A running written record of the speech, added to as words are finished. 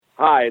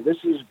Hi, this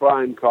is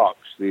Brian Cox,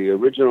 the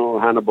original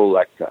Hannibal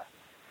Lecter,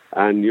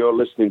 and you're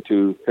listening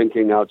to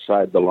Thinking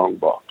Outside the Long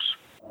Box.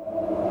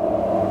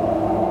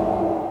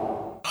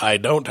 I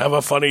don't have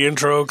a funny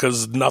intro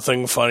because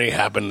nothing funny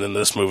happened in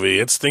this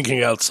movie. It's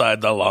Thinking Outside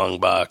the Long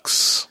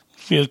Box.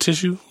 You need a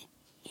tissue?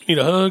 You need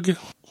a hug?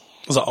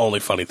 It's the only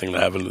funny thing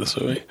that happened in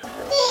this movie.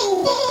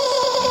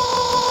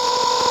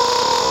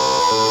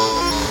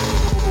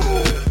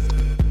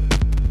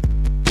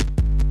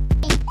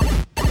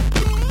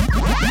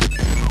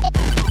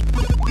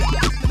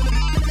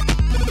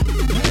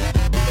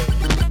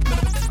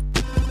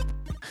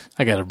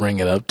 I gotta bring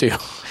it up, too. Where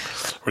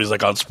he's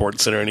like on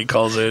Sports Center and he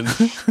calls in,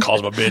 calls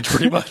him a bitch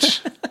pretty much.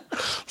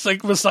 It's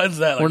like, besides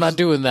that, like, we're not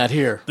doing that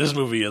here. This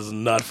movie is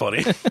not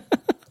funny.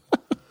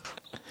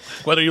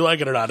 Whether you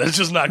like it or not, it's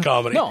just not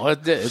comedy. No,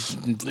 it's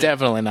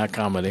definitely not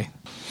comedy.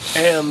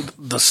 And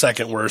the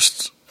second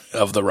worst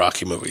of the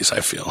Rocky movies, I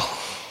feel.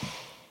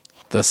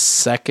 The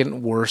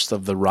second worst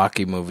of the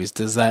Rocky movies.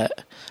 Does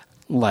that,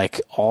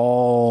 like,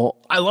 all...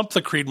 I lumped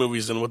the Creed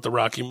movies in with the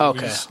Rocky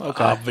movies,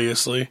 okay.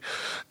 Obviously,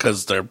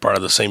 because they're part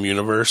of the same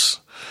universe.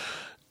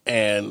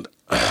 And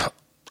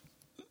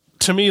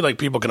to me, like,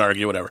 people can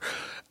argue whatever.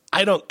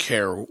 I don't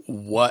care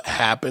what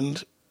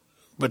happened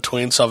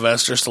between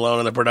Sylvester Stallone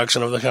and the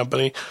production of the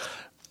company.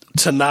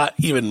 To not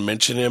even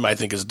mention him, I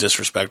think, is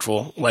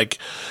disrespectful. Like,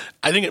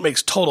 I think it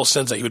makes total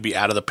sense that he would be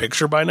out of the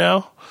picture by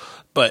now.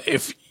 But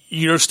if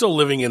you're still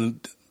living in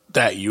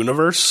that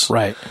universe,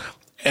 right,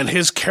 and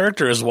his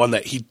character is one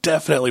that he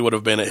definitely would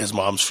have been at his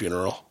mom's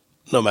funeral,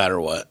 no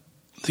matter what.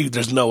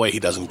 There's no way he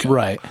doesn't go.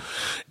 Right.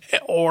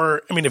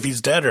 Or, I mean, if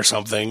he's dead or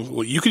something,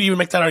 well, you could even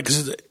make that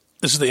argument because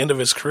this is the end of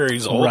his career.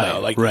 He's old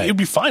now. Like, it'd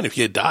be fine if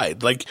he had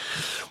died. Like,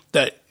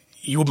 that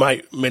you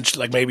might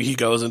mention, like, maybe he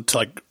goes into,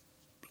 like,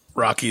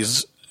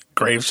 Rocky's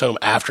gravestone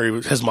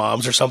after his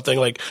mom's or something.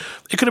 Like,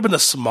 it could have been the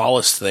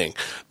smallest thing.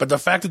 But the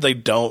fact that they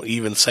don't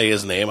even say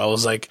his name, I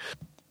was like,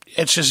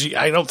 it's just,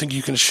 I don't think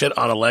you can shit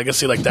on a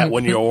legacy like that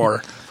when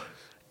you're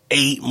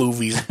 8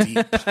 movies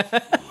deep.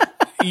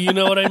 You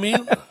know what I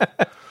mean?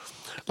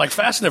 Like,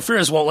 Fast and the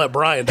Furious won't let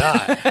Brian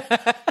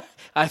die.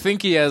 I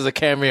think he has a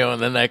cameo in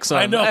the next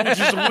one. I know, which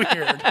is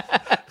weird.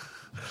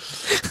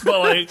 But,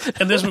 like,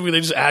 in this movie,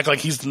 they just act like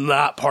he's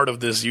not part of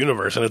this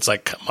universe. And it's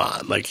like, come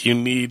on. Like, you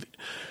need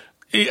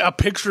a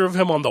picture of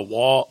him on the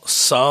wall,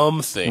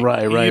 something.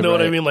 Right. You know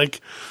what I mean?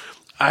 Like,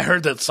 I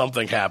heard that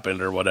something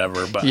happened or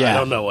whatever, but I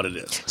don't know what it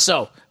is.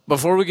 So,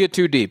 before we get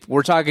too deep,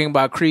 we're talking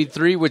about Creed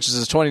 3, which is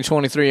a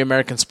 2023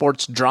 American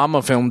sports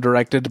drama film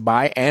directed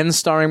by and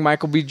starring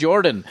Michael B.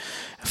 Jordan.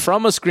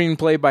 From a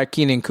screenplay by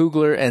Keenan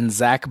Coogler and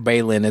Zach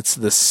Balin, it's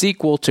the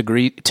sequel to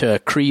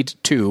Creed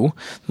 2,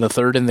 the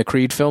third in the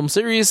Creed film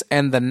series,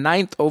 and the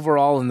 9th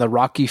overall in the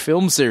Rocky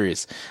film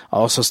series.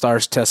 Also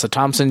stars Tessa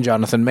Thompson,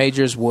 Jonathan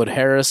Majors, Wood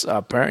Harris,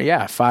 apparently,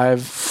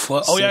 5.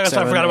 Oh, yeah, I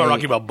forgot about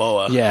Rocky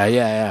Balboa.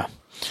 Yeah.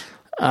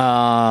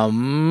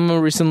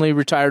 Recently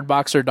retired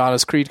boxer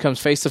Adonis Creed comes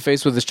face to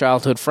face with his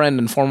childhood friend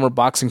and former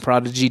boxing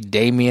prodigy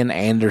Damian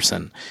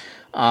Anderson.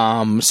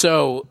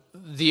 So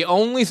the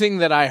only thing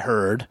that I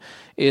heard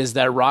is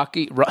that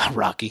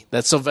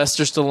that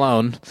Sylvester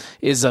Stallone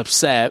is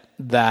upset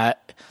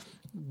that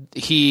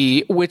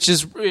which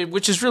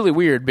is really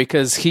weird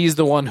because he's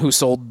the one who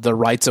sold the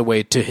rights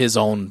away to his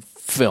own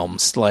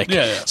films.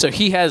 So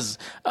he has,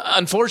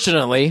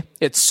 unfortunately,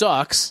 it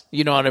sucks,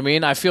 you know what I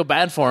mean? I feel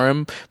bad for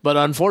him, but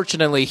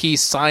unfortunately he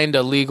signed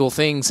a legal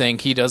thing saying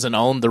he doesn't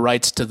own the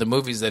rights to the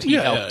movies that he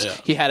helped.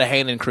 He had a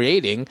hand in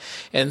creating,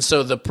 and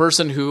so the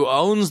person who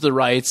owns the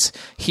rights,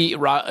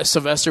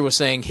 Sylvester was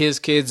saying his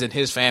kids and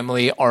his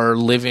family are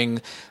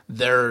living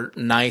their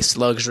nice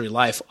luxury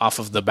life off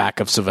of the back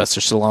of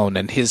Sylvester Stallone,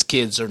 and his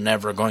kids are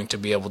never going to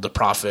be able to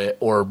profit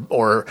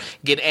or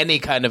get any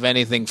kind of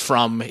anything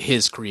from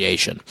his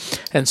creation.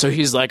 And so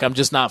he's like, I'm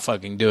just not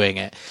fucking doing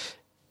it.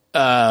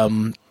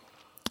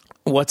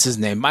 What's his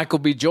name? Michael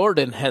B.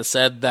 Jordan has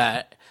said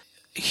that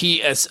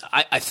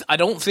I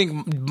don't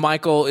think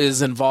Michael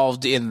is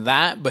involved in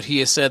that, but he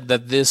has said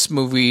that these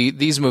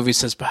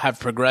movies have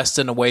progressed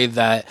in a way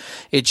that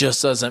it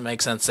just doesn't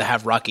make sense to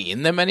have Rocky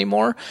in them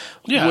anymore.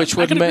 Yeah, which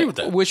I can agree with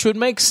that. Which would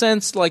make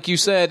sense, like you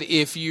said,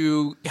 if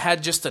you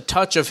had just a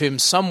touch of him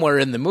somewhere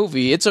in the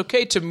movie. It's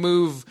okay to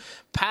move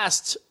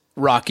past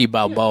Rocky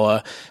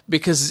Balboa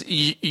because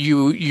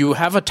you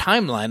have a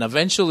timeline.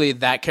 Eventually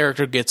that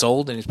character gets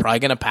old and he's probably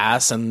going to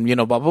pass and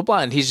blah blah blah,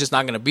 and he's just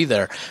not going to be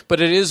there.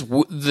 But it is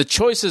the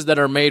choices that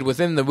are made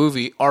within the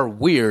movie are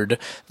weird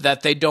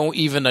that they don't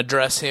even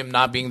address him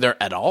not being there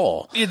at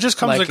all. It just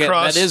comes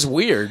across that is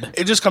weird.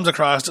 It just comes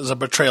across as a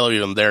betrayal of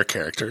even their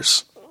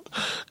characters.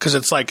 Because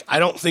it's like, I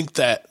don't think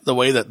that the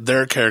way that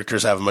their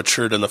characters have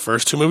matured in the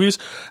first 2 movies,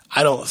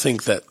 I don't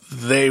think that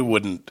they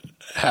wouldn't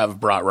have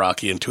brought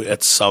Rocky into it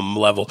at some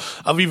level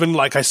of even,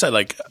 like I said,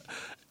 like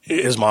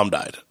his mom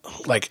died.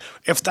 Like,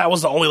 if that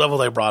was the only level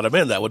they brought him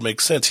in, that would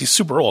make sense. He's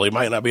super old. He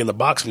might not be in the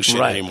boxing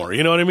shit anymore.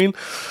 You know what I mean?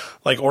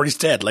 Like, or he's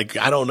dead. Like,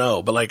 I don't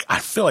know. But, like, I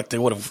feel like they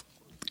would have,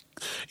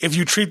 if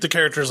you treat the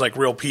characters like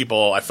real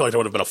people, I feel like there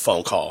would have been a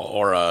phone call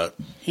or a,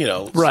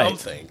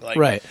 something.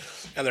 Like,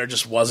 and there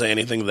just wasn't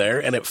anything there,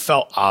 and it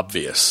felt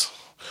obvious.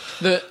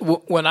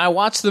 When I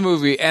watched the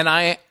movie, and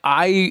I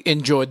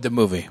enjoyed the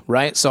movie,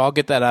 right? So I'll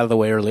get that out of the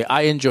way early.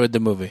 I enjoyed the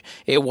movie.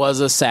 It was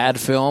a sad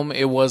film.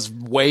 It was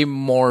way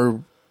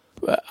more.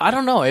 I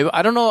don't know.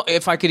 I don't know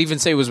if I could even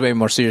say it was way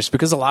more serious,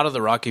 because a lot of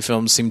the Rocky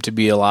films seem to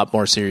be a lot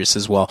more serious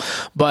as well.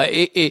 But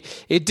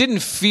it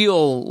didn't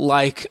feel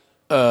like.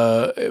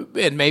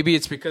 And maybe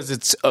it's because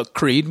it's a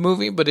Creed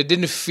movie, but it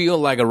didn't feel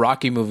like a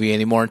Rocky movie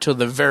anymore until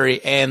the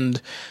very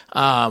end.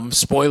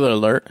 Spoiler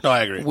alert. No, I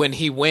agree. When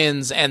he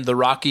wins and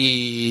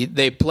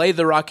they play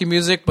the Rocky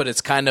music, but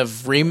it's kind of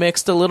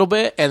remixed a little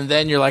bit. And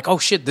then you're like, oh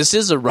shit, this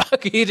is a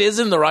Rocky. It is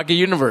in the Rocky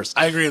universe.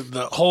 I agree.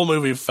 The whole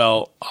movie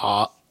felt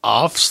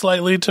off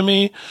slightly to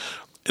me.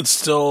 It's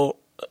still,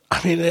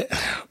 I mean,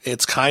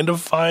 it's kind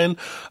of fine.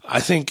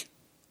 I think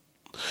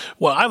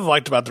what I've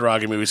liked about the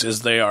Rocky movies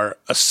is they are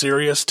a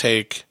serious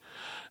take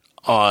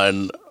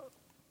on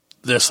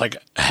this like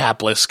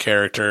hapless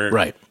character.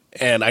 Right.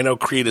 And I know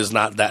Creed is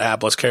not that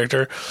hapless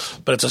character,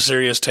 but it's a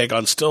serious take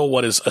on still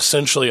what is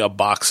essentially a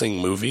boxing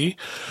movie.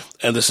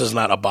 And this is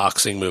not a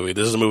boxing movie.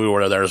 This is a movie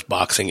where there's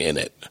boxing in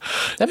it.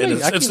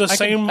 It's the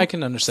same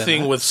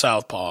thing with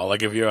Southpaw.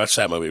 Like if you watch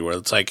that movie where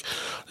it's like,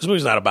 this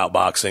movie's not about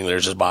boxing.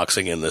 There's just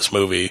boxing in this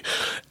movie.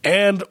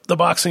 And the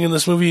boxing in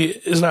this movie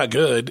is not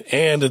good.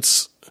 And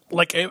it's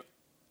like,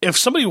 if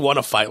somebody won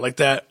a fight like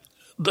that,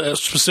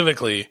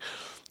 specifically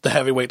the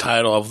heavyweight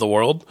title of the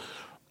world,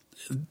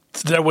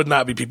 there would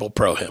not be people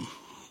pro him.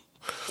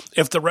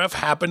 If the ref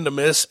happened to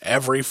miss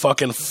every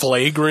fucking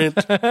flagrant,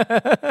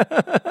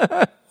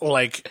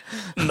 like,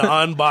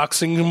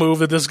 non-boxing move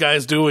that this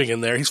guy's doing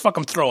in there, he's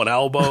fucking throwing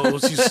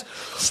elbows, he's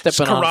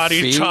stepping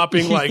karate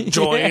chopping like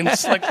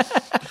joints, like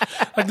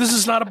this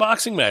is not a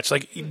boxing match.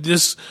 Like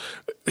this,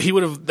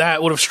 that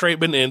would have straight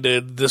been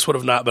ended. This would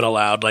have not been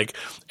allowed. Like,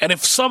 and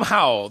if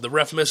somehow the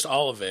ref missed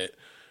all of it,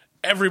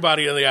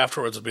 everybody in the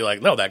afterwards would be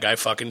like, no, that guy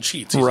fucking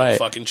cheats. He's a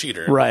fucking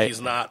cheater. Right.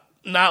 He's not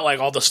like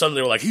all of a sudden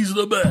they were like, he's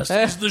the best.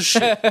 He's the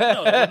shit.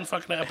 No, that didn't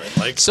fucking happen.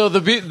 Like, so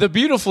the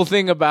beautiful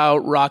thing about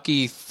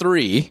Rocky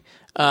 3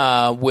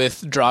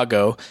 with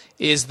Drago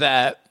is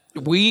that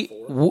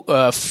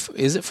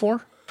is it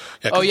 4?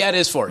 Yeah, it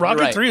is 4.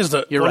 Rocky 3 is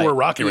the one where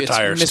Rocky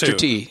retires, Mr.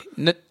 too.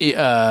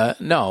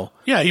 T. No.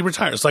 Yeah, he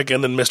retires. Like,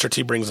 and then Mr.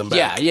 T brings him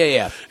back.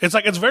 Yeah. It's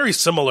like, it's very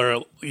similar,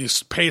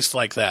 paced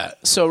like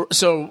that. So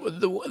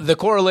the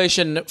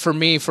correlation for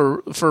me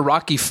for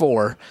Rocky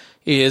 4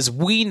 is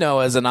we know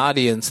as an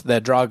audience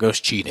that Drago's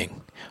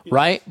cheating,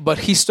 right? But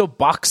he's still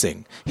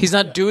boxing. He's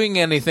not doing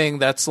anything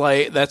that's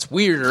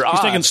weird or odd.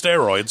 He's taking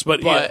steroids,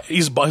 but yeah,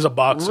 he's a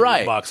boxer. Right.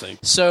 He's boxing.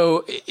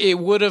 So it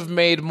would have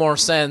made more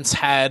sense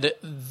had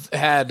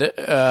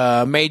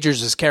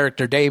Majors'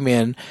 character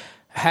Damien,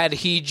 had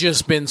he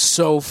just been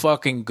so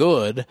fucking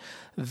good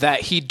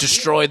that he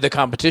destroyed the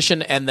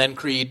competition and then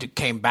Creed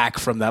came back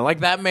from that.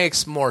 Like, that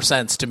makes more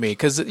sense to me,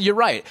 because you're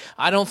right.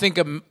 I don't think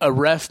a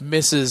ref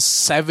misses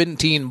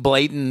 17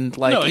 blatant,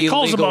 like, illegal he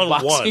calls him on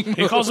boxing one.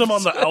 He calls him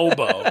on the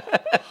elbow,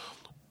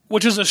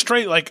 which is a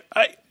straight, like,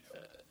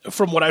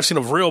 from what I've seen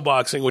of real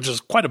boxing, which is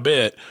quite a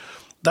bit,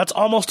 that's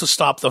almost to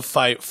stop the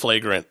fight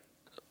flagrant.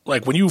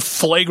 Like, when you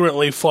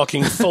flagrantly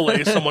fucking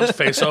fillet someone's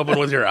face open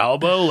with your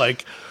elbow,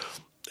 like,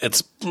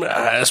 it's,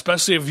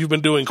 especially if you've been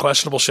doing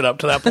questionable shit up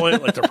to that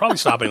point, like, they're probably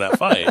stopping that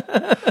fight.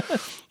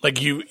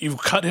 Like, you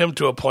cut him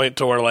to a point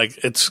to where, like,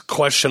 it's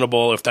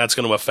questionable if that's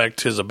going to affect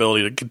his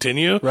ability to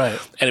continue. Right.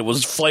 And it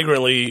was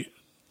flagrantly,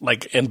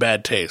 like, in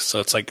bad taste. So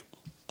it's like,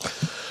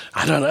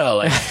 I don't know.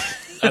 Like,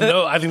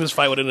 I think this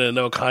fight would end in a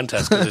no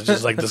contest because it's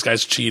just like, this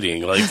guy's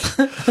cheating. Like,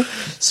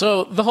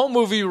 so the whole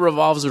movie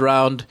revolves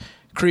around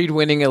Creed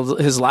winning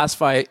his last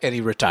fight, and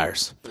he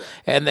retires.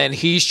 And then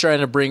he's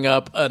trying to bring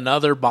up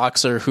another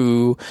boxer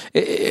who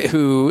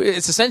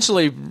it's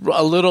essentially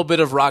a little bit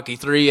of Rocky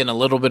 3 and a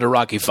little bit of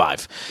Rocky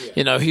 5. Yeah.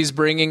 You know, he's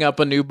bringing up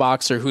a new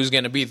boxer who's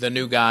going to be the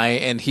new guy,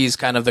 and he's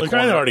kind of the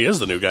guy that already is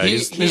the new guy.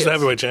 He's the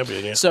heavyweight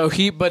champion. Yeah. So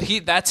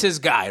that's his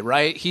guy,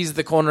 right? He's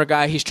the corner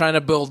guy. He's trying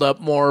to build up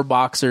more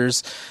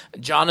boxers.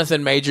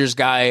 Jonathan Majors'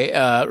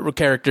 guy,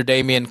 character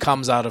Damien,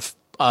 comes out of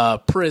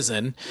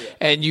prison,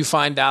 and you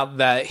find out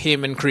that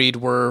him and Creed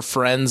were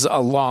friends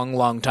a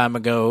long time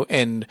ago,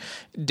 and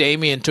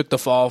Damien took the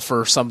fall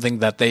for something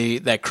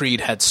that Creed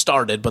had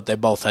started, but they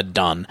both had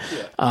done.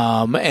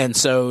 And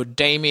so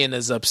Damien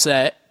is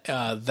upset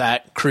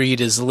that Creed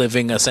is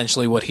living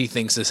essentially what he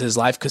thinks is his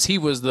life, because he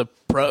was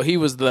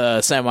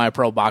the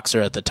semi-pro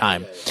boxer at the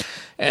time.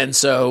 And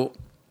so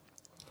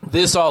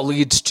this all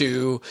leads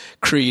to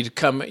Creed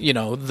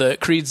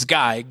Creed's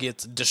guy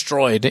gets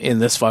destroyed in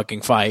this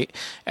fucking fight,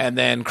 and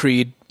then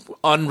Creed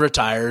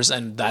unretires,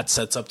 and that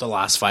sets up the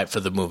last fight for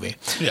the movie.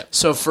 Yeah.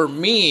 So for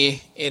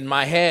me, in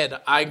my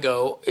head, I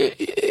go,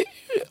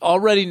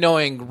 already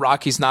knowing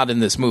Rocky's not in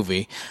this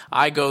movie,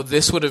 I go,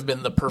 this would have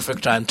been the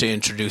perfect time to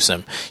introduce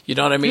him. You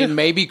know what I mean? Yeah.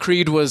 Maybe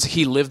Creed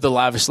he lived the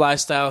lavish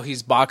lifestyle,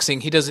 he's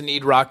boxing, he doesn't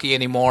need Rocky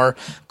anymore.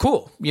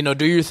 Cool,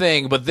 do your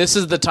thing. But this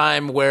is the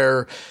time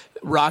where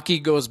Rocky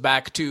goes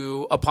back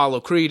to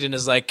Apollo Creed and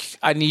is like,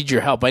 I need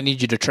your help. I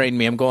need you to train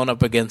me. I'm going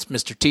up against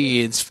Mr.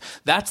 T.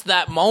 That's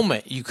that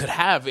moment you could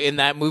have in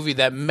that movie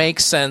that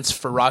makes sense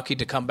for Rocky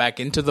to come back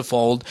into the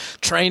fold,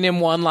 train him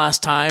one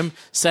last time,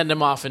 send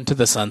him off into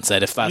the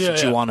sunset if that's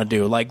what you want to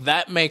do. Like,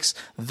 that makes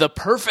the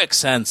perfect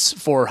sense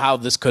for how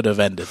this could have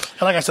ended.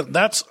 And like I said,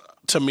 that's,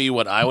 to me,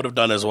 what I would have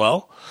done as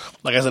well.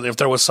 Like I said, if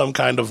there was some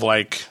kind of,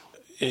 like,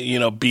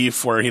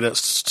 beef where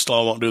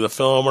Stallone won't do the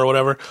film or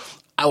whatever,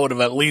 I would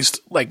have at least,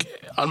 like,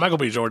 on Michael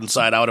B. Jordan's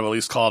side, I would have at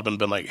least called him and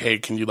been like, hey,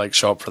 can you, like,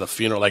 show up for the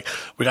funeral? Like,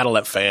 we got to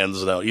let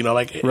fans know,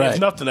 if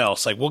nothing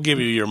else, like, we'll give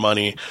you your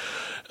money.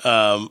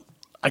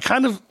 I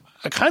kind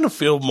of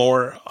feel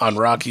more on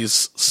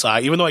Rocky's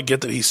side, even though I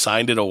get that he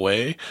signed it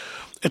away.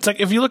 It's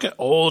like, if you look at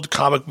old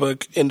comic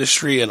book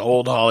industry and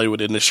old Hollywood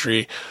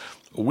industry,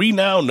 we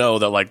now know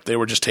that, like, they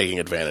were just taking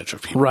advantage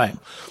of people. Right.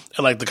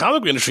 And, like, the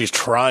comic book industry is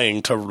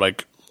trying to,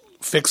 like,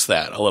 fix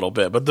that a little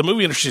bit, but the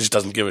movie industry just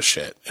doesn't give a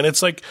shit. And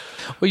it's like,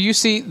 well, you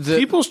see,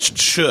 people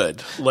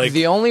should, like,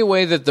 the only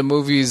way that the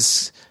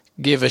movies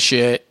give a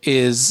shit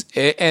is,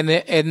 and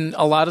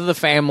a lot of the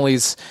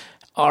families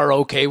are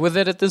okay with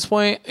it at this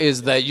point,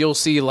 is that you'll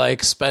see,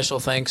 like,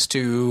 special thanks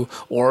to,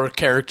 or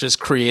characters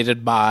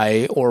created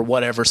by, or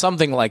whatever,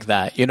 something like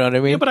that. You know what I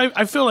mean? Yeah, but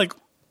I feel like,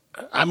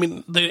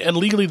 and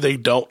legally they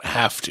don't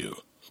have to.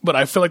 But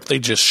I feel like they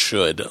just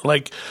should.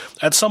 Like,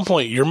 at some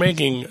point, you're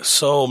making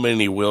so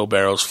many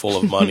wheelbarrows full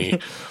of money.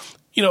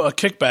 A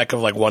kickback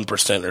of, like,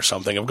 1% or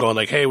something, of going,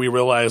 like, hey, we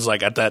realized,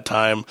 like, at that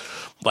time,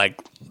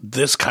 like,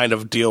 this kind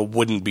of deal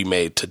wouldn't be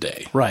made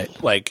today. Right.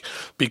 Like,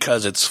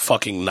 because it's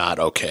fucking not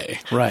okay.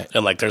 Right.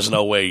 And, like, there's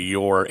no way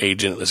your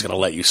agent is going to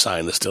let you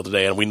sign this deal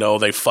today. And we know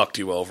they fucked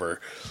you over.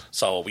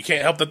 So we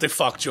can't help that they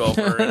fucked you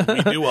over.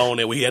 And we do own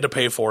it. We had to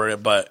pay for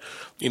it. But,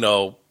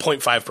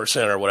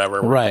 0.5% or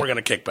whatever, we're going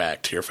to kick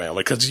back to your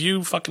family because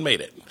you fucking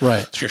made it.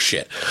 Right. It's your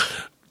shit.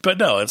 But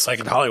no, it's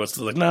like in Hollywood, it's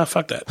like, nah,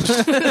 fuck that.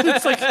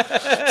 It's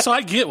like, so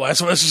I get why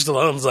Sylvester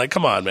Stallone's like,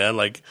 come on, man.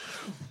 Like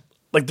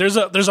there's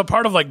a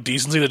part of, like,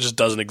 decency that just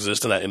doesn't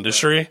exist in that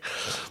industry.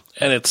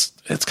 And it's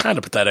kind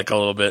of pathetic a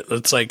little bit.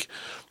 It's like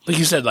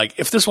you said, like,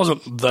 if this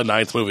wasn't the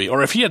 9th movie,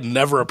 or if he had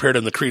never appeared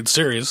in the Creed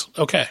series,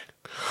 okay.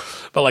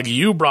 But, like,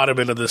 you brought him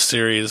into this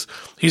series.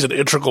 He's an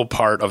integral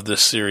part of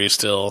this series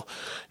still.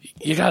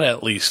 You got to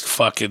at least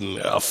fucking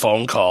a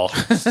phone call,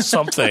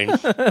 something.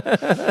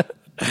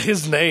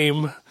 His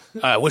name.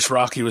 I wish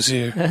Rocky was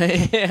here.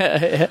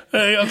 Yeah.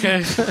 Hey,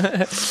 okay.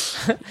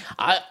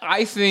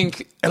 I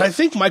think... And I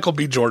think Michael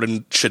B.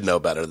 Jordan should know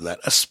better than that,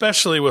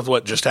 especially with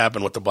what just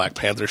happened with the Black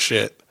Panther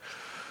shit.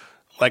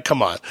 Like,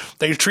 come on.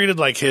 They treated,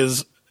 like,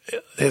 his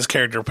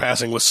character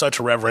passing with such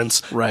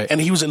reverence. Right. And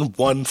he was in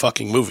one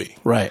fucking movie.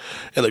 Right.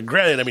 And, like,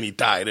 granted, I mean, he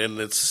died, and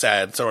it's a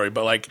sad story,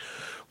 but, like,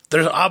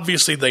 there's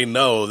obviously they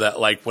know that,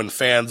 like, when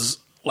fans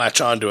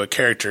latch on to a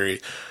character,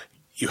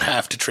 you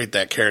have to treat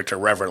that character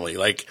reverently,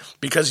 like,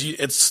 because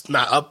it's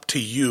not up to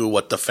you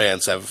what the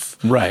fans have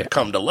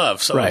come to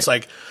love. So it's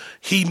like,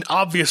 he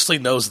obviously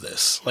knows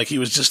this. Like, he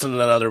was just in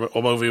another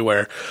movie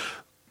where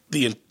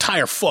the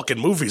entire fucking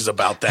movie's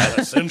about that,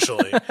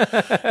 essentially.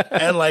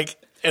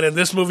 And in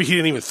this movie, he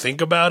didn't even think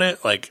about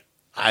it. Like,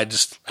 I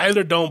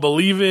either don't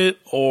believe it,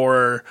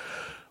 or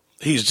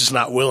he's just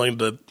not willing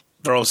to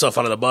throw himself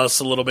under the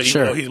bus a little bit,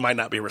 even though he might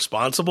not be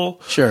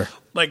responsible. Sure.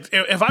 Like,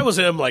 if I was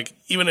him, like,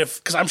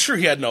 because I'm sure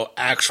he had no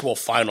actual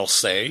final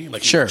say,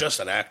 like, he was just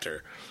an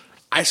actor,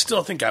 I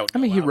still think I would. I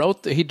mean,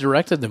 he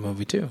directed the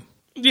movie too.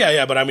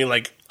 Yeah, but I mean,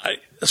 like,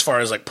 as far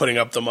as, like, putting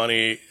up the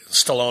money,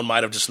 Stallone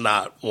might have just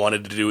not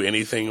wanted to do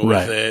anything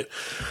with it.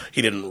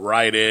 He didn't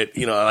write it.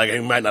 Like, he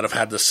might not have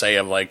had the say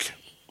of, like,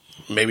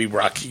 maybe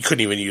Rocky, he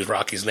couldn't even use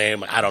Rocky's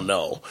name. I don't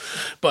know.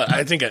 But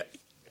I think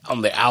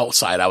on the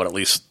outside, I would at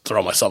least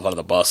throw myself under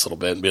the bus a little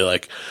bit and be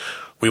like,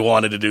 we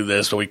wanted to do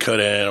this, but we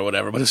couldn't, or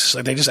whatever. But it's just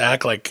like, they just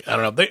act like, I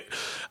don't know.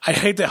 I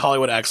hate that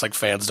Hollywood acts like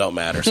fans don't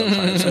matter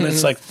sometimes. And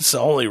it's like, it's the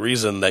only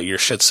reason that your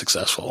shit's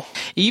successful.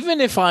 Even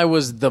if I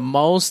was the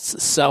most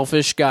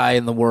selfish guy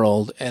in the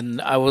world,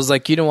 and I was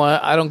like, you know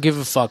what? I don't give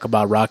a fuck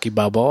about Rocky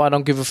Balboa. I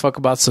don't give a fuck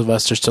about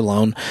Sylvester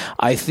Stallone.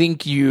 I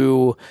think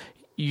you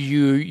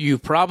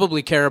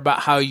probably care about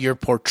how you're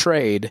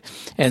portrayed,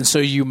 and so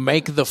you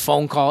make the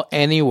phone call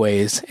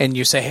anyways, and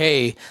you say,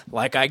 hey,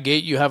 like, I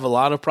get you have a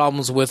lot of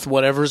problems with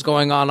whatever's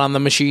going on the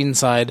machine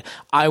side.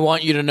 I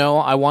want you to know,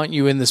 I want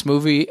you in this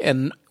movie,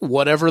 and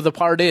whatever the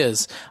part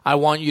is, I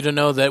want you to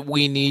know that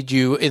we need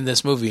you in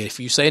this movie. If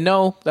you say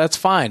no, that's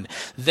fine.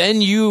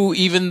 Then you,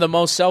 even the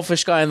most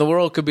selfish guy in the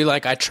world, could be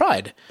like, I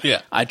tried.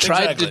 Yeah, I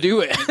tried to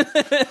do it.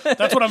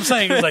 That's what I'm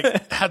saying. Is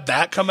like, had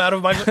that come out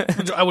of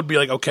I would be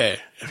like, okay.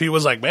 If he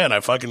was like, man, I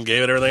fucking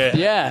gave it everything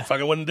I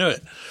fucking wouldn't do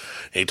it.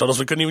 He told us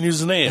we couldn't even use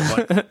his name.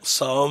 Like,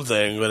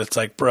 something. But it's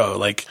like, bro,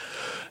 like,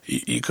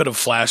 you could have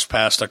flashed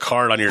past a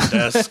card on your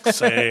desk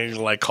saying,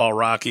 like, call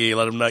Rocky,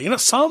 let him know.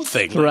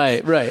 Something.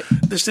 Right.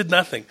 This did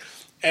nothing.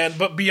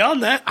 But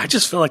beyond that, I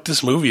just feel like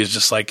this movie is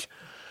just like,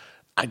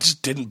 I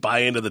just didn't buy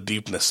into the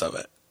deepness of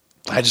it.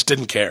 I just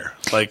didn't care.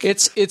 Like,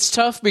 it's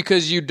tough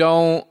because you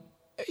don't.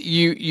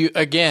 you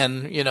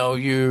again,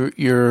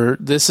 you're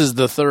this is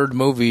the third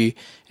movie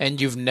and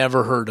you've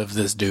never heard of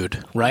this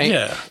dude, right?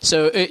 Yeah.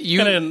 So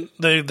and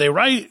then they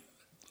write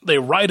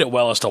it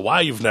well as to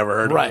why you've never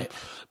heard of him.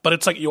 But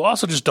it's like you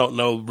also just don't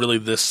know really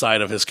this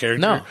side of his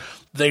character. No.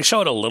 They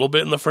show it a little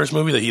bit in the first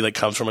movie that he like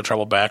comes from a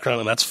troubled background,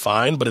 and that's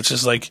fine. But it's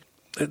just like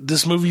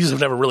this movies have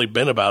never really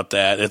been about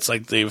that. It's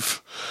like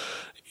they've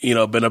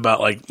been about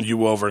like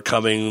you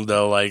overcoming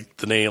the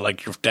name,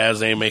 like your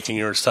dad's name making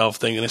yourself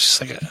thing, and it's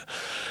just like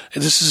it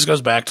just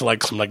goes back to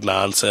like some like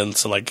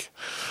nonsense, and like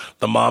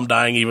the mom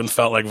dying even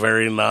felt like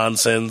very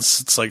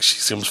nonsense. It's like she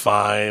seems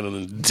fine and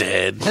then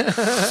dead.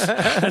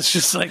 It's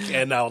just like,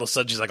 and now all of a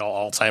sudden she's like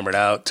all Alzheimer'd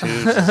out too.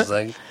 She's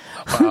like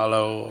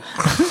Apollo.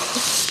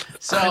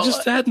 So I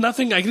just had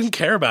nothing. I didn't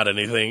care about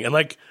anything, and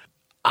like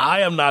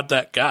I am not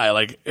that guy.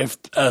 Like if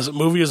a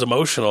movie is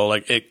emotional,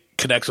 like it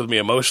connects with me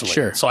emotionally.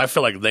 Sure. So I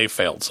feel like they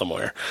failed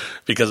somewhere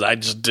because I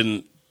just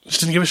didn't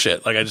give a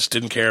shit. Like I just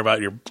didn't care about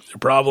your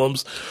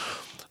problems.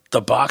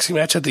 The boxing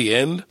match at the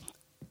end,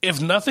 if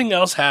nothing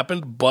else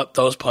happened but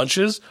those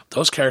punches,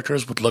 those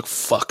characters would look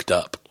fucked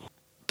up.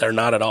 They're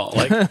not at all.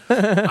 Like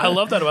I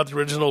love that about the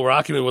original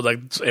Rocky movie. Like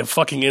it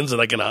fucking ends in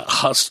like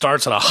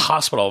starts in a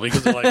hospital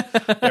because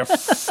they're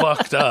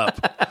fucked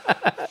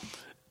up.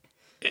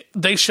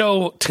 They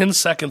show 10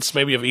 seconds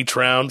maybe of each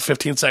round,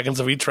 15 seconds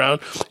of each round.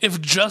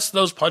 If just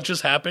those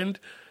punches happened,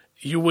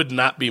 you would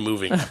not be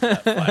moving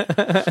that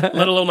fight.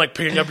 Let alone like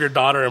picking up your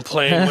daughter and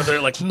playing with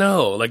her. Like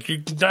no, like you're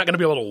not going to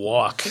be able to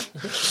walk.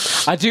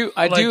 I do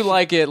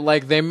like it.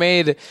 Like they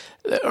made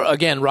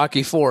again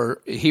Rocky IV.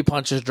 He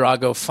punches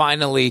Drago,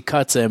 finally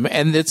cuts him,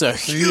 and it's a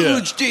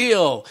huge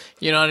deal.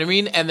 You know what I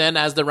mean? And then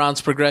as the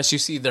rounds progress, you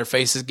see their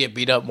faces get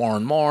beat up more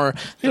and more.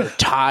 They're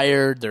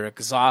tired. They're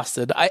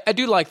exhausted. I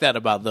do like that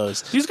about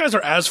those. These guys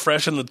are as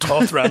fresh in the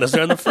 12th round as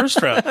they're in the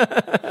first round.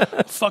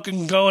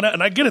 Fucking going out,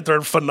 and I get it. They're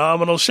in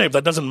phenomenal shape.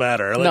 That doesn't matter.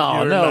 Like, no.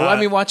 I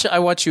mean, I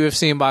watch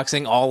UFC and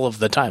boxing all of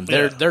the time.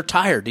 They're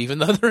tired, even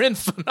though they're in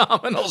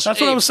phenomenal shape.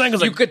 That's what I was saying.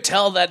 You could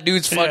tell that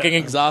dude's fucking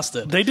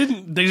exhausted. They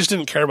just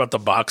didn't care about the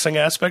boxing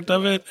aspect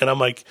of it, and I'm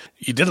like,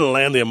 you didn't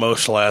land the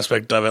emotional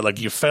aspect of it. Like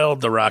you failed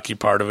the Rocky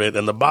part of it,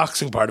 and the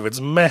boxing part of it's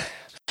meh.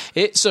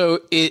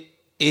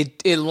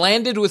 It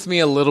landed with me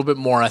a little bit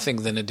more, I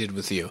think, than it did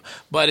with you.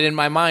 But in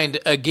my mind,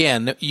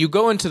 again, you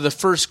go into the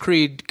first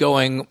Creed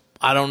going,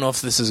 I don't know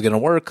if this is going to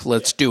work.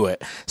 Let's do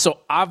it. So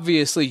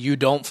obviously you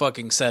don't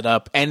fucking set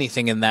up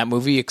anything in that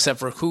movie except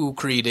for who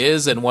Creed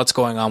is and what's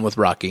going on with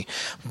Rocky.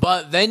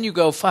 But then you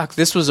go, fuck,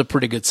 this was a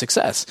pretty good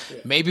success.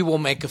 Maybe we'll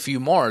make a few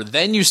more.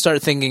 Then you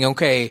start thinking,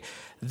 okay,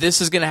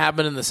 this is going to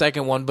happen in the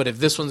second one, but if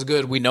this one's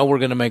good, we know we're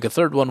going to make a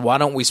third one. Why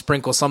don't we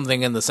sprinkle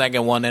something in the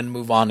second one and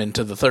move on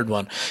into the third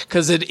one?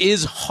 Because it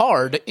is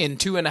hard in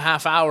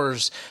 2.5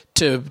 hours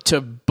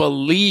to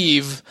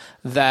believe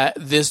that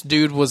this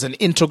dude was an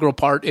integral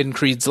part in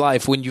Creed's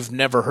life when you've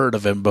never heard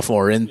of him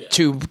before in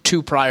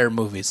two prior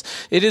movies.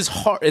 It is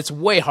hard. It's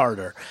way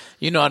harder.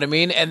 You know what I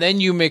mean? And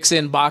then you mix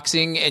in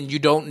boxing and you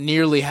don't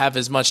nearly have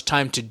as much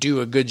time to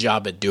do a good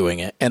job at doing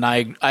it. And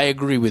I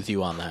agree with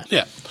you on that.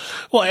 Yeah.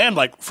 Well, and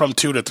like from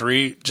 2 to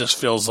 3 just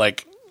feels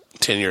like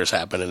 10 years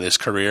happened in his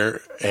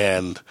career,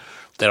 and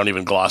they don't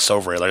even gloss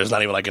over it. Like, there's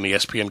not even like an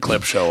ESPN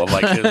clip show of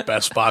like his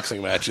best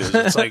boxing matches.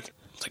 It's like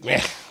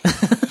man,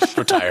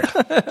 we're tired.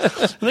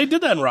 And they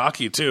did that in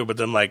Rocky too, but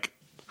then like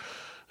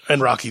in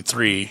Rocky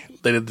 3,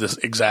 they did this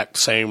exact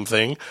same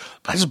thing.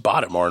 I just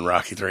bought it more in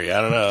Rocky 3. I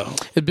don't know.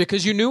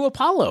 Because you knew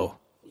Apollo.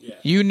 Yeah.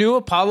 You knew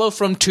Apollo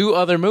from 2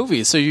 other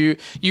movies, so you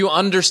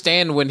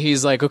understand when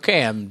he's like,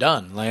 okay, I'm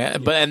done.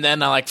 Like, but and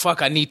then I'm like,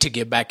 fuck, I need to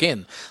get back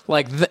in.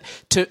 Like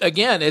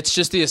again, it's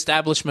just the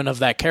establishment of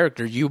that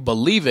character. You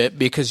believe it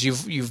because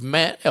you've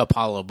met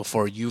Apollo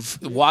before.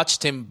 You've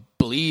watched him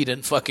bleed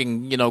and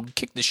fucking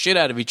kick the shit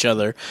out of each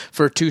other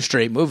for 2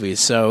 straight movies.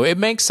 So it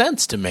makes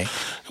sense to me.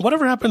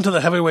 Whatever happened to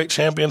the heavyweight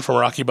champion from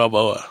Rocky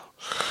Balboa?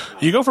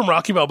 You go from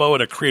Rocky Balboa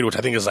to Creed, which I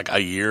think is like a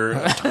year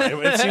of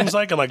time, it seems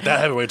like, and like that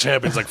heavyweight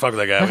champion's like, fuck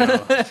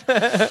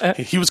that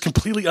guy. He was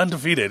completely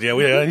undefeated.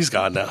 Yeah, he's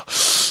gone now.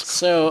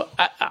 So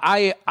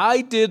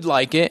I did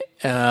like it.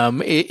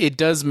 It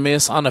does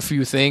miss on a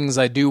few things.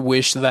 I do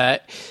wish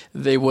that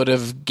they would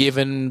have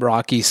given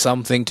Rocky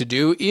something to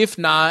do. If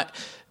not,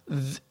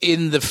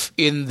 in the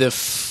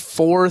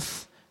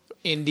 4th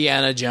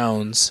Indiana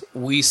Jones,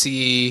 we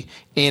see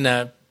in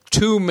a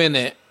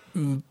 2-minute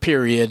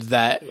period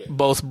that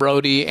both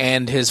Brody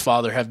and his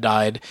father have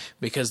died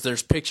because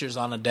there's pictures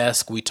on a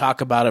desk. We talk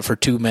about it for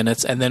 2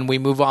 minutes and then we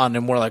move on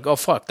and we're like, oh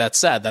fuck, that's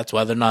sad. That's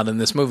why they're not in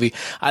this movie.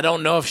 I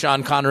don't know if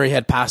Sean Connery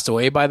had passed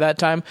away by that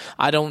time.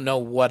 I don't know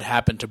what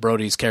happened to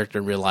Brody's character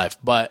in real life,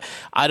 but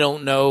I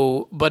don't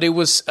know. But it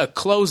was a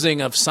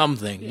closing of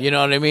something. You know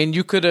what I mean?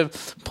 You could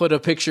have put a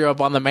picture up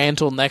on the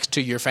mantle next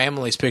to your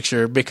family's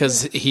picture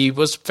because he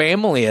was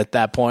family at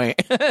that point.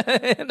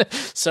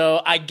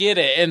 So I get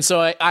it. And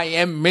so I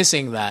am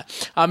missing that.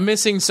 I'm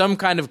missing some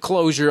kind of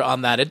closure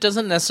on that. It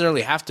doesn't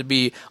necessarily have to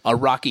be a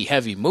Rocky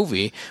heavy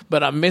movie,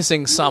 but I'm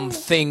missing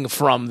something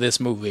from this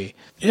movie.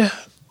 Yeah.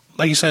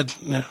 Like you said,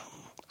 yeah.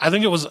 I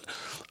think it was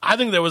I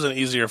think there was an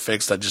easier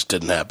fix that just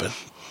didn't happen.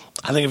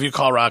 I think if you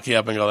call Rocky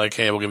up and go like,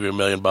 "Hey, we'll give you $1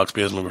 million, be in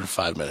this movie for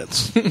 5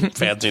 minutes,"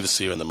 fans need to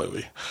see you in the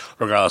movie,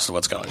 regardless of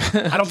what's going on.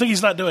 I don't think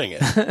he's not doing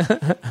it.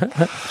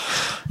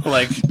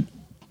 Like,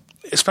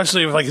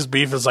 especially if like his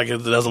beef is like it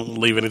doesn't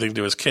leave anything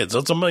to his kids. So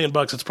it's $1 million.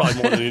 It's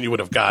probably more than you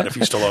would have got if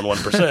you still own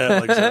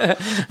 1%. Like, so,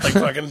 like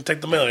fucking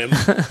take the $1 million,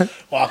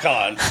 walk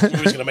on. The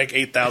movie's gonna make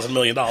 $8,000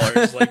 million.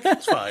 Like,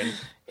 it's fine.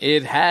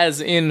 It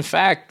has in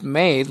fact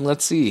made.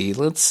 Let's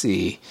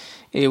see.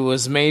 It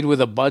was made with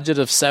a budget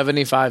of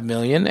 $75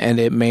 million, and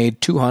it made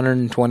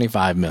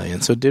 $225 million.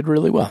 So it did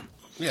really well.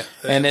 Yeah,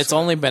 and it's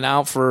only been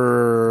out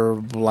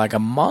for like a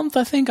month,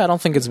 I think. I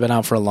don't think it's been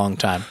out for a long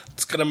time.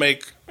 It's going to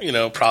make,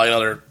 probably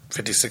another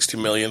 50, 60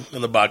 million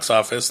in the box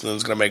office, and then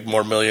it's going to make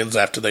more millions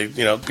after they,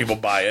 people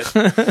buy it.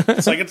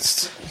 It's like,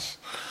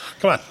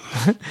 come on.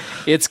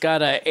 It's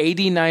got a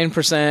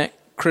 89%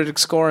 critic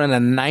score and a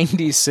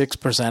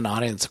 96%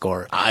 audience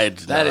score.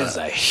 That is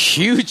a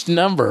huge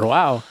number.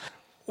 Wow.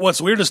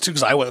 What's weird is, too,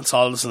 because I went and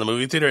saw this in the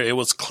movie theater, it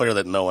was clear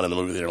that no one in the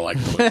movie theater liked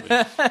the movie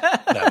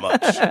that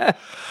much.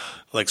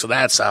 Like, so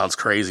that sounds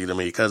crazy to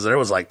me, because there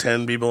was like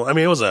 10 people. I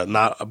mean, it was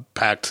not a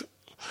packed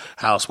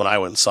house when I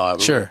went and saw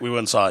it. Sure. We went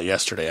and saw it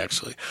yesterday,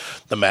 actually,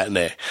 the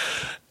matinee.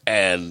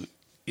 And,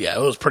 yeah,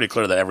 it was pretty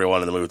clear that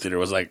everyone in the movie theater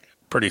was like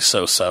pretty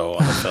so-so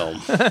on the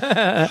film.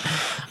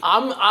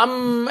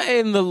 I'm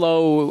in the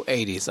low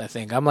 80s, I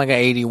think. I'm like an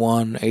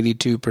 81,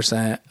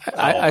 82%.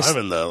 I'm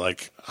in the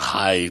like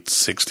high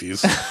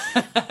 60s.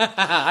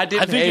 I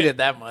didn't hate it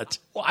that much.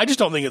 Well, I just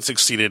don't think it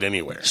succeeded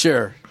anywhere.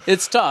 Sure.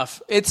 It's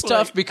tough. It's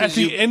tough because at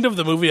the end of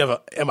the movie,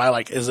 am I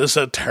like, is this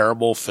a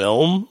terrible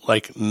film?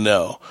 Like,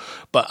 no.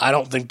 But I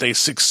don't think they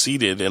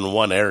succeeded in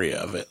one area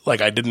of it.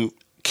 Like, I didn't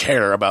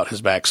care about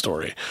his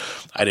backstory.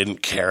 I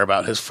didn't care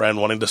about his friend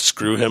wanting to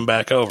screw him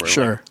back over.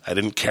 Sure. Like, I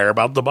didn't care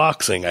about the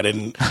boxing. I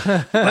didn't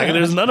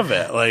there's none of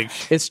it. Like,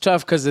 it's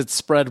tough because it's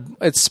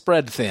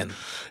spread thin.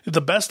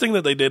 The best thing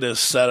that they did is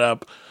set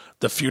up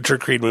the future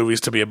Creed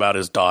movies to be about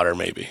his daughter,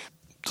 maybe.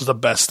 It's the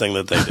best thing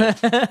that they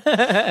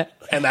did.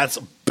 And that's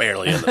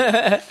barely in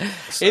there.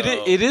 So.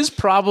 It is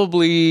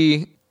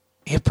probably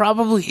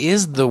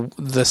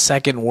the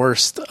second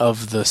worst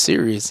of the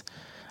series.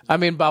 I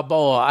mean,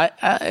 Balboa.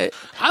 I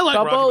like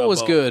Balboa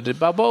was good.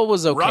 Balboa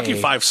was okay. Rocky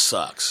 5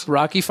 sucks.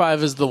 Rocky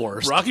 5 is the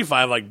worst. Rocky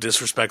 5 like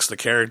disrespects the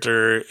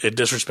character. It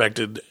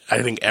disrespected,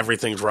 I think,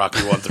 everything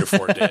Rocky 1 through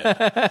 4 did.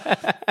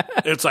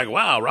 It's like,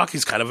 wow,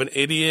 Rocky's kind of an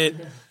idiot,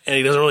 and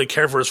he doesn't really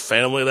care for his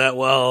family that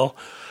well.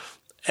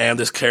 And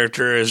this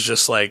character is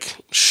just like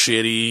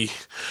shitty,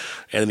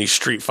 and then he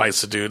street fights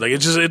the dude. Like,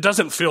 it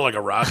doesn't feel like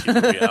a Rocky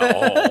movie at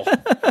all.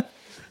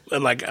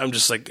 And like, I'm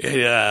just like,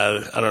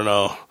 yeah, I don't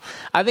know.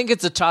 I think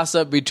it's a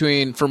toss-up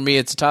between, for me,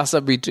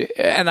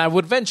 and I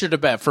would venture to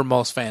bet for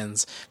most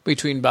fans,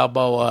 between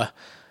Balboa.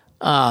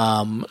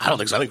 I don't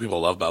think so. I think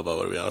people love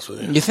Balboa, to be honest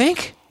with you. You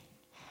think?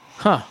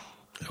 Huh.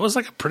 It was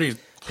like a pretty...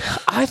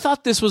 I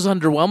thought this was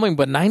underwhelming,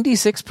 but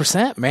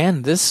 96%,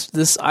 man.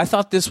 I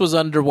thought this was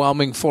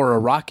underwhelming for a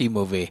Rocky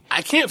movie.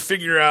 I can't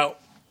figure out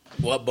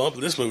what bump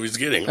this movie's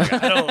getting. Like,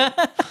 I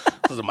don't...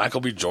 Is it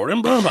Michael B.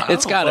 Jordan bump?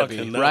 It's got to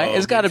be, right?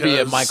 It's got to be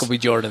a Michael B.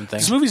 Jordan thing.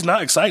 This movie's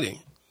not exciting.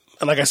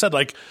 And like I said,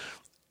 like,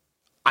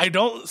 I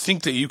don't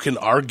think that you can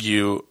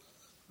argue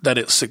that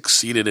it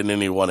succeeded in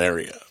any one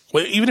area.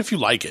 Well, even if you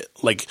like it.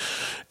 Like,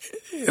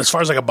 as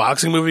far as like a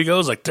boxing movie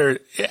goes, like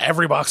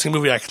every boxing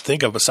movie I can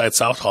think of besides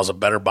Southpaw is a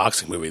better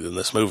boxing movie than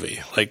this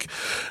movie. Like,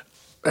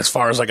 as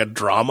far as like a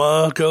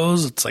drama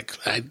goes, it's like,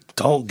 I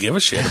don't give a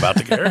shit about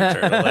the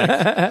character.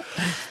 Like,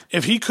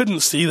 if he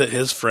couldn't see that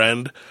his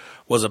friend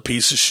was a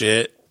piece of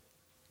shit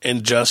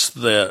in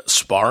just the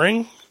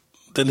sparring,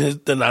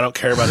 then I don't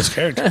care about his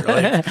character.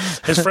 Like,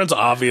 his friend's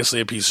obviously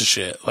a piece of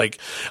shit. Like,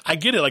 I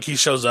get it. Like, he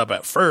shows up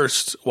at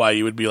first, why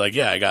you would be like,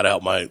 yeah, I got to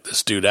help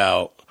this dude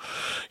out.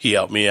 He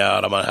helped me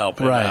out. I'm going to help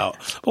him out.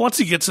 But once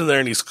he gets in there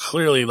and he's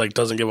clearly like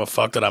doesn't give a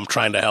fuck that I'm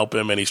trying to help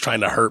him and he's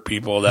trying to hurt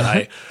people,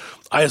 that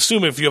I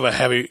assume if you have a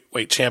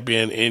heavyweight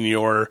champion in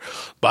your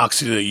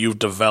boxing that you've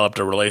developed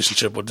a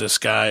relationship with this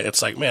guy,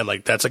 it's like, man,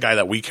 like that's a guy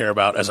that we care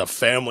about as a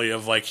family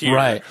of like here.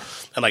 Right.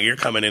 And like you're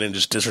coming in and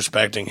just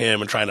disrespecting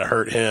him and trying to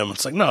hurt him.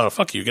 It's like, no,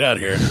 fuck you, get out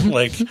of here.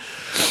 Like,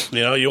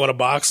 you want to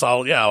box?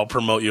 I'll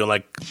promote you in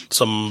like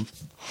some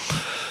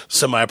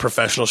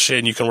semi-professional shit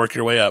and you can work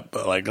your way up.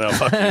 But like, no,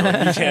 fuck you.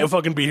 You can't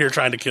fucking be here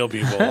trying to kill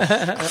people.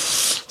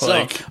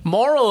 So,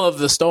 moral of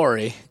the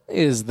story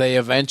is they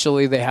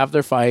have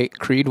their fight,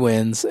 Creed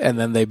wins, and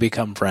then they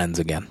become friends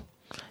again.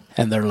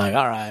 And they're like,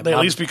 all right. They at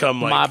least become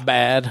like, my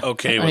bad.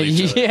 Okay with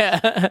each other.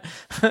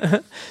 Yeah.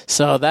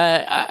 So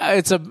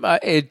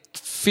that it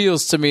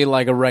feels to me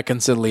like a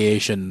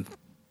reconciliation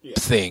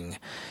thing.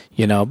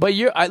 But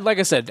like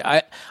I said,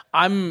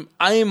 I'm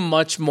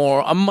much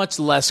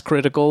less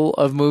critical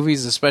of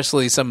movies,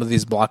 especially some of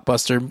these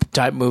blockbuster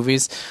type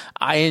movies.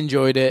 I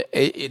enjoyed it.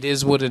 It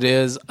is what it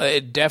is.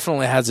 It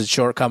definitely has its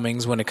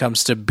shortcomings when it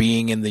comes to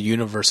being in the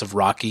universe of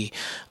Rocky,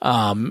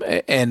 and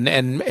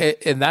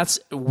that's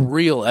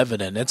real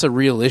evident. It's a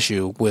real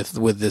issue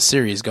with this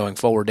series going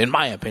forward, in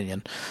my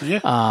opinion.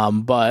 Yeah.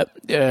 But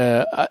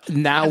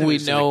now we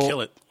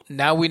know.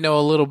 Now we know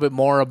a little bit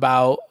more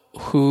about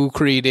who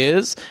Creed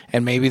is,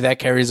 and maybe that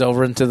carries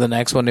over into the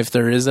next one if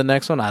there is a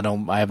next one.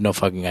 I have no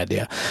fucking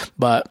idea.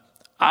 But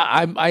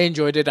I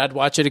enjoyed it. I'd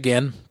watch it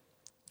again.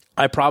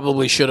 I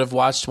probably should have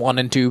watched 1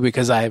 and 2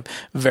 because I have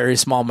very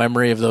small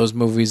memory of those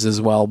movies as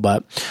well.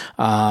 But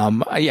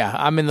yeah,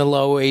 I'm in the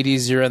low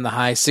 80s. You're in the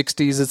high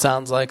 60s, it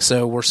sounds like.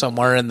 So we're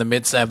somewhere in the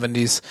mid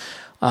 70s.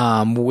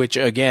 Which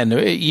again,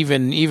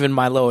 even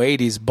my low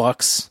 80s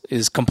Bucks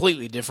is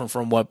completely different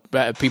from what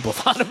people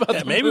thought about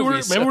the maybe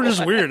movie. Maybe we're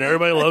just weird and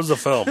everybody loves the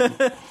film.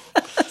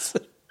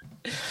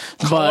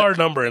 Call our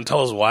number and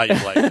tell us why you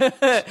like it.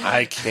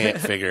 I can't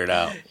figure it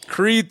out.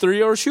 Creed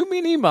 3, or shoot me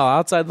an email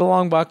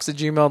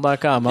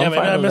outsidethelongbox@gmail.com. Yeah,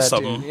 maybe I missed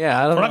something.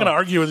 Yeah, we're not going to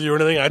argue with you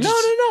or anything.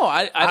 No.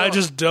 I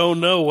just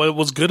don't know what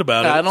was good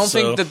about it. I don't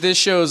think that this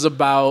show is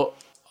about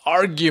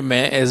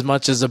argument as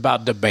much as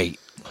about debate.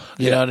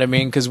 You know what I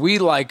mean? Because we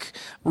like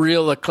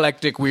real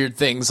eclectic, weird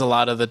things a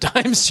lot of the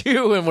times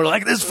too, and we're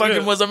like, this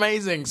fucking was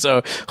amazing.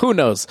 So who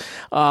knows?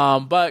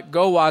 But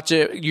go watch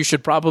it. You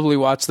should probably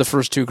watch the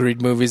first 2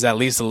 Creed movies at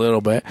least a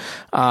little bit.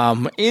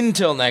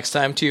 Until next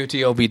time,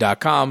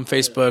 TOTLB.com,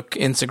 Facebook,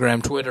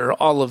 Instagram, Twitter,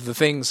 all of the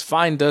things.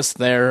 Find us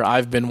there.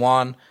 I've been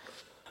Juan.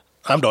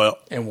 I'm Doyle.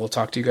 And we'll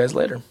talk to you guys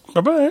later.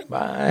 Bye-bye.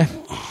 Bye.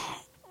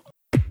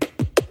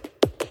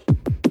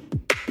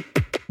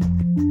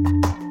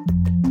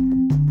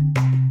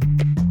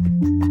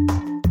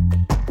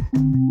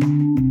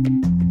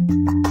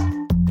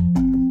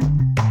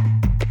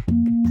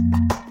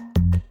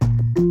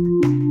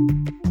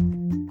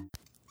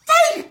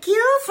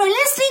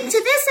 To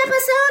this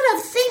episode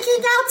of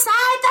Thinking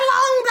Outside the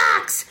Long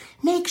Box.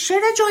 Make sure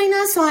to join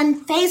us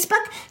on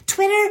Facebook,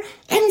 Twitter,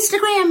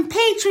 Instagram,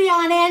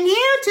 Patreon, and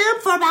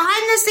YouTube for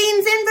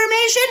behind-the-scenes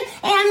information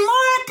and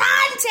more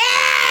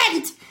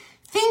content.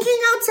 Thinking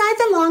Outside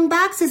the Long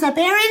Box is a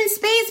Barren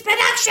Space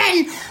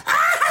production.